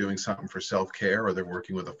me, they're doing something for self-care, or they're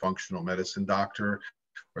working with a functional medicine doctor,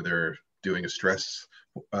 or they're doing a stress,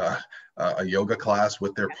 a yoga class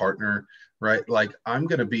with their partner, right? Like, I'm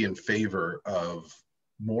going to be in favor of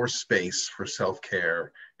more space for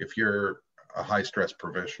self-care if you're a high stress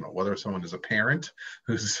professional, whether someone is a parent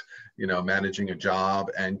who's, managing a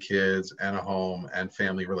job and kids and a home and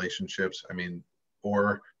family relationships. I mean,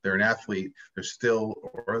 or they're an athlete,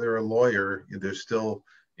 or they're a lawyer, there's still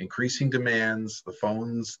increasing demands, the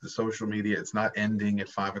phones, the social media, it's not ending at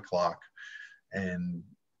 5 o'clock. And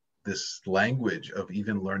this language of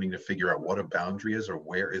even learning to figure out what a boundary is or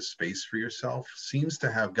where is space for yourself seems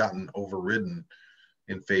to have gotten overridden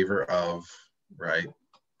in favor of, right,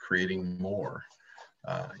 creating more.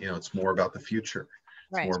 It's more about the future.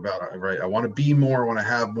 It's more about, right, I want to be more, I want to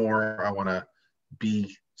have more, I want to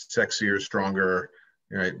be sexier, stronger,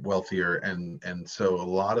 right, wealthier, and so a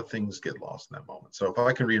lot of things get lost in that moment. So if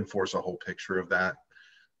I can reinforce a whole picture of that,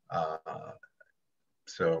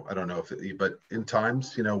 so I don't know but in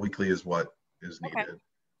times, weekly is what is needed.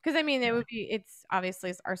 Because I mean, it's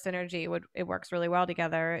obviously our synergy it works really well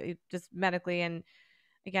together, just medically. And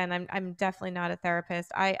again, I'm definitely not a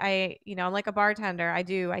therapist. I'm like a bartender.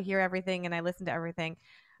 I hear everything and I listen to everything.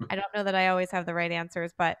 I don't know that I always have the right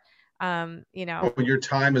answers, but well, your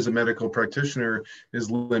time as a medical practitioner is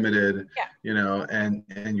limited,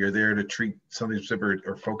 and you're there to treat something specific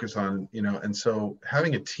or focus on, and so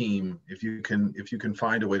having a team, if you can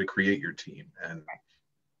find a way to create your team, and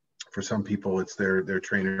for some people it's their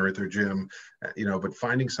trainer at their gym, but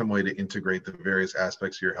finding some way to integrate the various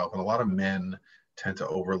aspects of your health. And a lot of men tend to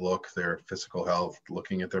overlook their physical health,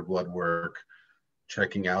 looking at their blood work,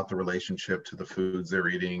 checking out the relationship to the foods they're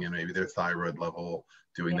eating and maybe their thyroid level,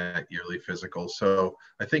 doing that yearly physical. So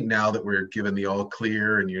I think now that we're given the all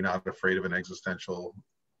clear and you're not afraid of an existential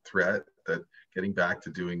threat, that getting back to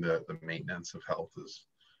doing the maintenance of health is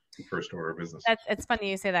first order of business. It's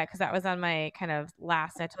funny you say that, because that was on my kind of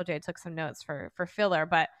last, I told you I took some notes for filler,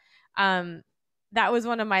 but that was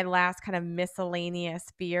one of my last kind of miscellaneous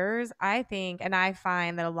fears, I think. And I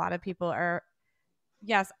find that a lot of people are,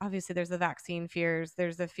 yes, obviously there's the vaccine fears.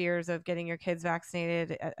 There's the fears of getting your kids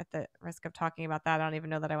vaccinated. At the risk of talking about that, I don't even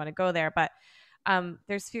know that I want to go there, but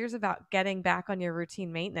there's fears about getting back on your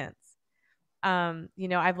routine maintenance.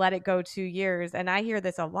 I've let it go 2 years, and I hear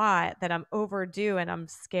this a lot, that I'm overdue and I'm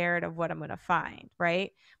scared of what I'm going to find.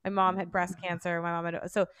 Right. My mom had breast cancer.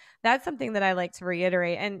 So that's something that I like to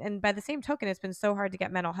reiterate. And by the same token, it's been so hard to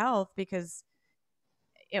get mental health, because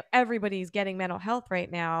everybody's getting mental health right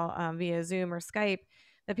now via Zoom or Skype,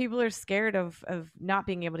 that people are scared of not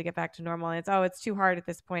being able to get back to normal. And it's too hard at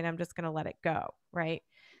this point, I'm just going to let it go. Right.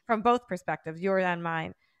 From both perspectives, yours and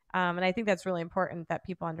mine. And I think that's really important, that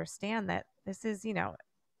people understand that this is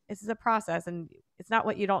a process, and it's not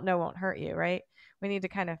what you don't know won't hurt you, right? We need to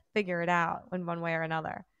kind of figure it out in one way or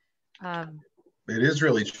another. It is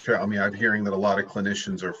really true. I mean, I'm hearing that a lot of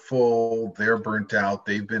clinicians are full, they're burnt out,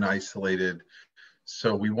 they've been isolated.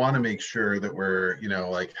 So we want to make sure that we're,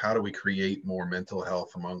 like, how do we create more mental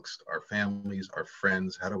health amongst our families, our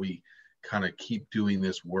friends? How do we kind of keep doing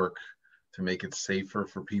this work to make it safer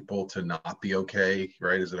for people to not be okay,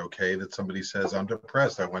 right? Is it okay that somebody says, I'm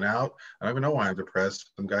depressed, I went out, I don't even know why I'm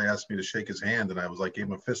depressed. Some guy asked me to shake his hand and I was like, gave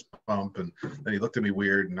him a fist bump, and then he looked at me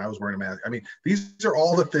weird and I was wearing a mask. I mean, these are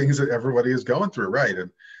all the things that everybody is going through, right? And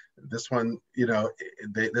this one,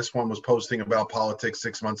 this one was posting about politics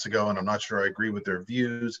 6 months ago, and I'm not sure I agree with their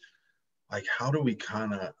views. Like, how do we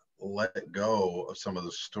kind of let go of some of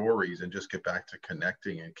the stories and just get back to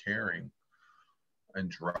connecting and caring, and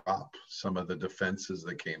drop some of the defenses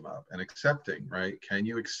that came up and accepting, right? Can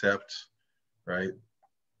you accept, right?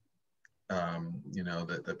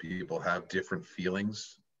 That people have different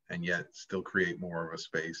feelings and yet still create more of a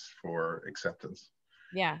space for acceptance,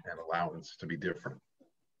 and allowance to be different.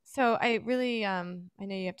 So I really, I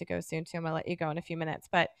know you have to go soon too. I'm gonna let you go in a few minutes,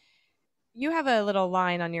 but you have a little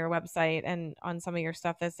line on your website and on some of your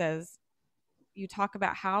stuff that says, you talk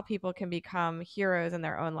about how people can become heroes in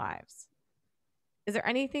their own lives. Is there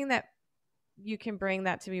anything that you can bring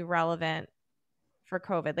that to be relevant for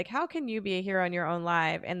COVID? Like, how can you be a hero in your own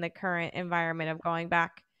life in the current environment of going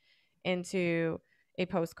back into a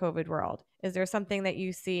post-COVID world? Is there something that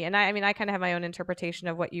you see? And I mean, I kind of have my own interpretation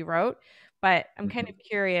of what you wrote, but I'm kind of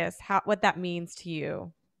curious what that means to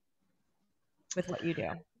you with what you do.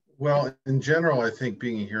 Well, in general, I think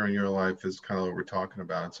being a hero in your life is kind of what we're talking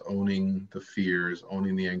about. It's owning the fears,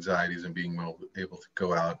 owning the anxieties, and being able to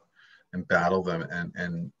go out and battle them,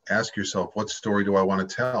 and ask yourself, what story do I want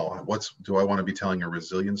to tell? Do I want to be telling a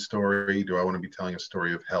resilient story? Do I want to be telling a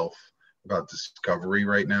story of health, about discovery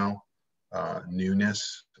right now,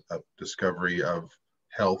 newness, discovery of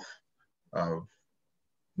health, of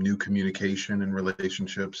new communication and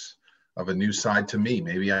relationships, of a new side to me?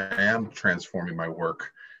 Maybe I am transforming my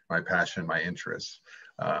work, my passion, my interests.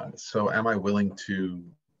 So am I willing to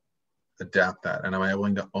adapt that? And am I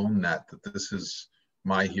willing to own that this is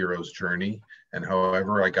my hero's journey? And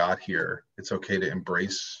however I got here, it's okay to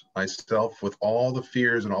embrace myself with all the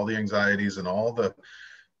fears and all the anxieties and all the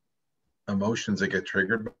emotions that get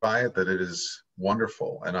triggered by it, that it is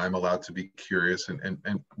wonderful. And I'm allowed to be curious. And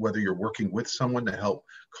whether you're working with someone to help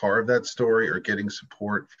carve that story, or getting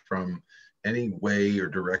support from any way or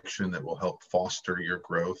direction that will help foster your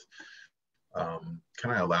growth, can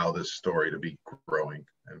I allow this story to be growing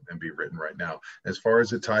and be written right now? As far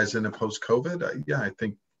as it ties into post-COVID, yeah, I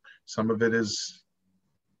think some of it is,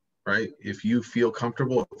 right? If you feel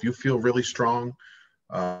comfortable, if you feel really strong,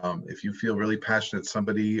 if you feel really passionate,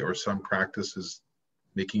 somebody or some practice is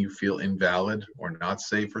making you feel invalid or not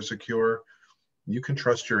safe or secure, you can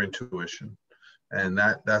trust your intuition. And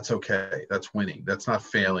that's okay. That's winning. That's not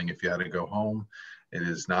failing if you had to go home. It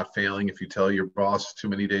is not failing if you tell your boss too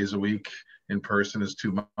many days a week in person is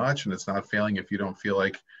too much. And it's not failing if you don't feel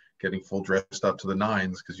like getting full dressed up to the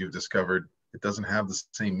nines, because you've discovered it doesn't have the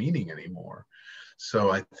same meaning anymore.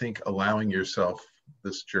 So I think allowing yourself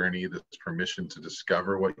this journey, this permission to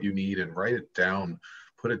discover what you need and write it down,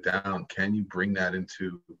 put it down. Can you bring that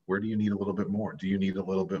into, where do you need a little bit more? Do you need a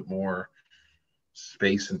little bit more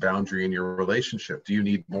space and boundary in your relationship? Do you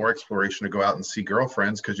need more exploration to go out and see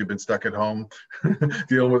girlfriends because you've been stuck at home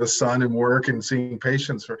dealing with a son and work and seeing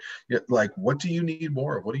patients? Or like, what do you need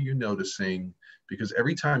more of? What are you noticing? Because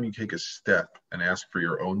every time you take a step and ask for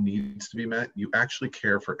your own needs to be met, you actually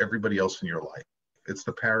care for everybody else in your life. It's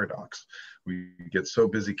the paradox. We get so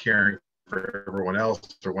busy caring for everyone else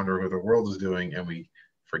or wondering what the world is doing, and we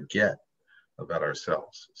forget about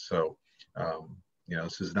ourselves. So,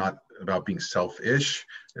 this is not about being selfish.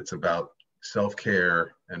 It's about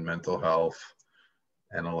self-care and mental health,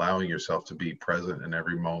 and allowing yourself to be present in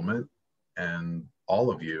every moment. And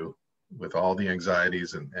all of you, with all the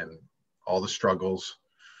anxieties and all the struggles,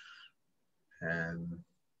 and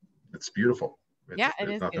it's beautiful. There's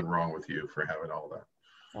nothing beautiful. Wrong with you for having all that.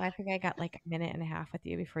 So I think I got like a minute and a half with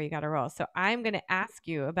you before you got to roll. So I'm going to ask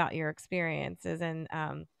you about your experiences in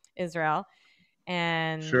Israel,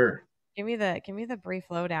 and sure. Give me the brief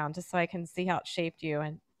lowdown, just so I can see how it shaped you.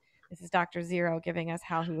 And this is Dr. Zero giving us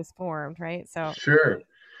how he was formed, right? So sure.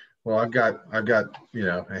 Well, I've got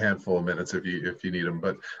a handful of minutes if you need them,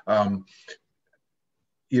 but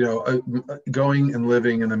going and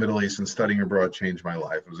living in the Middle East and studying abroad changed my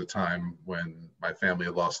life. It was a time when my family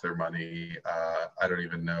had lost their money. I don't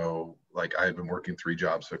even know, like, I had been working 3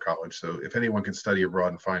 jobs for college. So if anyone can study abroad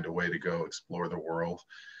and find a way to go explore the world,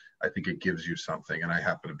 I think it gives you something. And I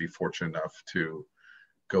happen to be fortunate enough to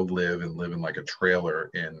go live in like a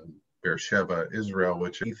trailer in Beersheba, Israel,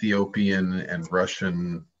 which Ethiopian and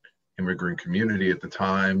Russian immigrant community at the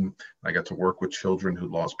time. I got to work with children who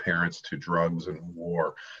lost parents to drugs and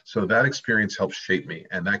war. So that experience helped shape me.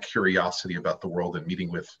 And that curiosity about the world, and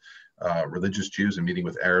meeting with religious Jews and meeting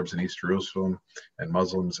with Arabs in East Jerusalem and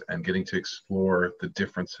Muslims and getting to explore the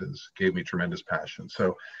differences gave me tremendous passion.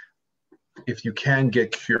 So if you can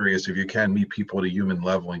get curious, if you can meet people at a human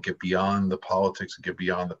level and get beyond the politics and get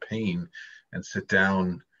beyond the pain and sit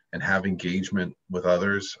down and have engagement with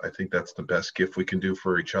others, I think that's the best gift we can do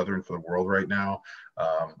for each other and for the world right now.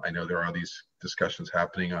 I know there are these discussions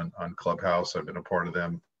happening on Clubhouse. I've been a part of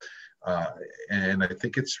them. And I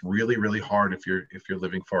think it's really, really hard if you're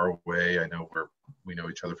living far away. I know we know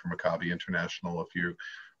each other from Maccabi International. If you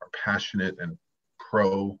are passionate and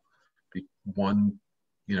pro one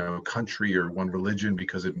country or one religion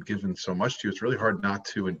because it's given so much to you, it's really hard not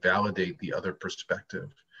to invalidate the other perspective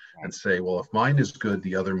and say, well, if mine is good,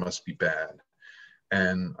 the other must be bad.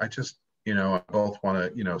 And I just, I both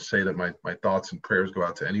want to, say that my thoughts and prayers go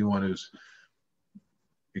out to anyone who's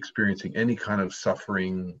experiencing any kind of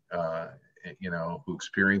suffering, who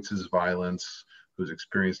experiences violence, who's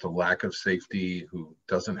experienced a lack of safety, who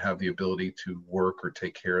doesn't have the ability to work or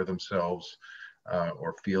take care of themselves,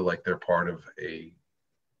 or feel like they're part of a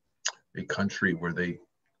country where they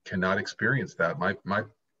cannot experience that. My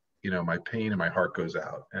pain and my heart goes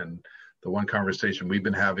out. And the one conversation we've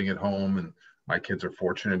been having at home, and my kids are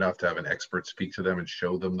fortunate enough to have an expert speak to them and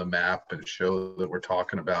show them the map and show that we're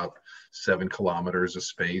talking about 7 kilometers of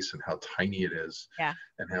space and how tiny it is,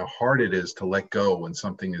 and how hard it is to let go when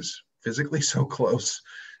something is physically so close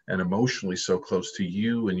and emotionally so close to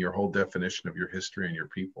you and your whole definition of your history and your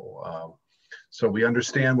people. So we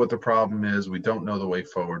understand what the problem is. We don't know the way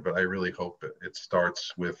forward, but I really hope that it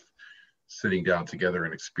starts with sitting down together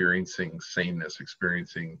and experiencing sameness,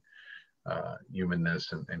 experiencing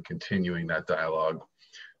humanness, and continuing that dialogue.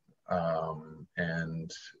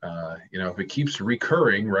 If it keeps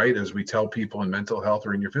recurring, right, as we tell people in mental health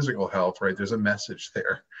or in your physical health, right, there's a message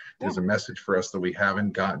there. There's a message for us that we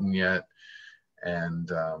haven't gotten yet. And,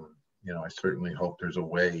 I certainly hope there's a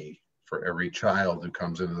way for every child who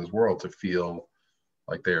comes into this world to feel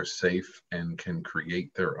like they are safe and can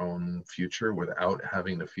create their own future without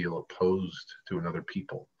having to feel opposed to another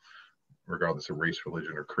people, regardless of race,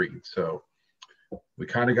 religion, or creed. So we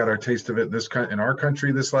kind of got our taste of it in our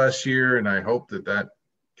country this last year, and I hope that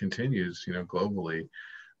continues, globally.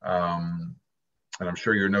 And I'm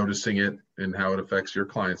sure you're noticing it in how it affects your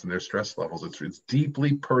clients and their stress levels. It's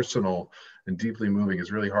deeply personal and deeply moving.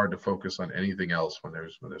 It's really hard to focus on anything else when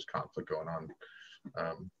there's conflict going on,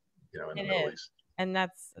 in the Middle East. And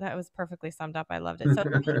that was perfectly summed up. I loved it. So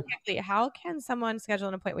quickly, how can someone schedule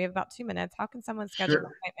an appointment? We have about 2 minutes. How can someone schedule an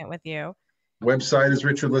appointment with you? Website is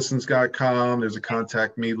richardlistens.com. There's a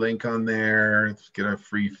contact me link on there. Get a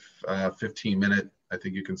free 15-minute, I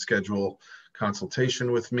think you can schedule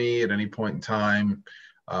consultation with me at any point in time.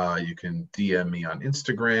 You can DM me on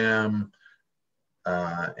Instagram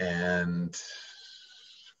and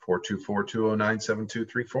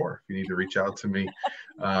 424-209-7234 if you need to reach out to me.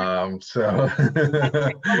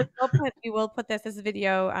 We will put this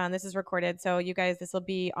video. This is recorded, so you guys, this will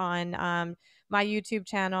be on my YouTube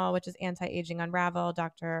channel, which is Anti-Aging Unraveled.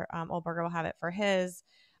 Dr. Olberger will have it for his,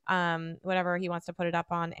 whatever he wants to put it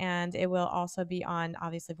up on, and it will also be on,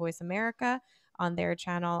 obviously, Voice America on their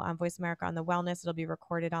channel, Voice America on the Wellness. It'll be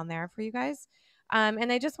recorded on there for you guys.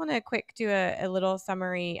 And I just want to do a little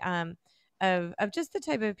summary of just the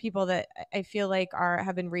type of people that I feel like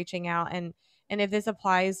have been reaching out, and if this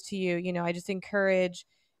applies to you, I just encourage,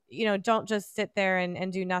 don't just sit there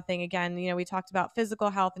and do nothing. Again, we talked about physical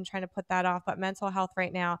health and trying to put that off, but mental health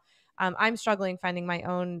right now, I'm struggling finding my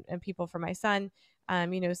own people for my son.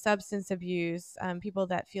 Substance abuse, people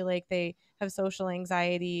that feel like they have social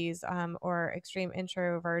anxieties, or extreme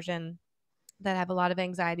introversion, that have a lot of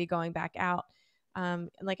anxiety going back out. And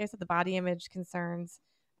like I said, the body image concerns,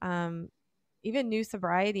 even new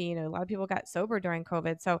sobriety. A lot of people got sober during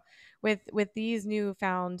COVID. So with these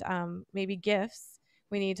newfound maybe gifts,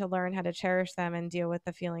 we need to learn how to cherish them and deal with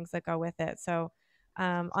the feelings that go with it. So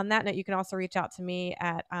on that note, you can also reach out to me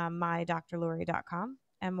at mydrlori.com,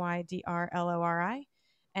 MYDRLORI.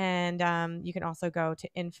 And you can also go to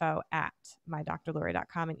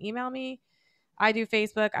info@mydrlori.com and email me. I do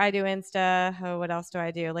Facebook, I do Insta. Oh, what else do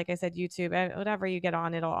I do? Like I said, YouTube, whatever you get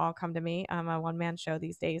on, it'll all come to me. I'm a one-man show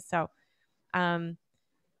these days. So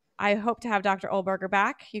I hope to have Dr. Olberger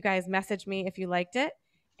back. You guys message me if you liked it,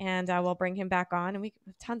 and we'll bring him back on, and we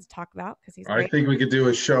have tons to talk about because he's great. I think we could do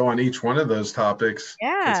a show on each one of those topics.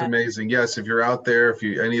 Yeah. It's amazing. Yes, if you're out there,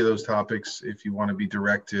 any of those topics, if you want to be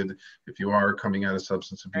directed, if you are coming out of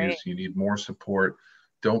substance abuse, you need more support,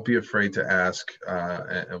 don't be afraid to ask,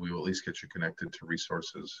 and we will at least get you connected to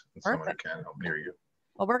resources and someone who can help near you.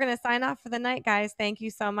 Well, we're going to sign off for the night, guys. Thank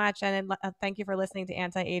you so much, and thank you for listening to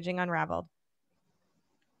Anti-Aging Unraveled.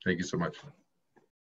 Thank you so much.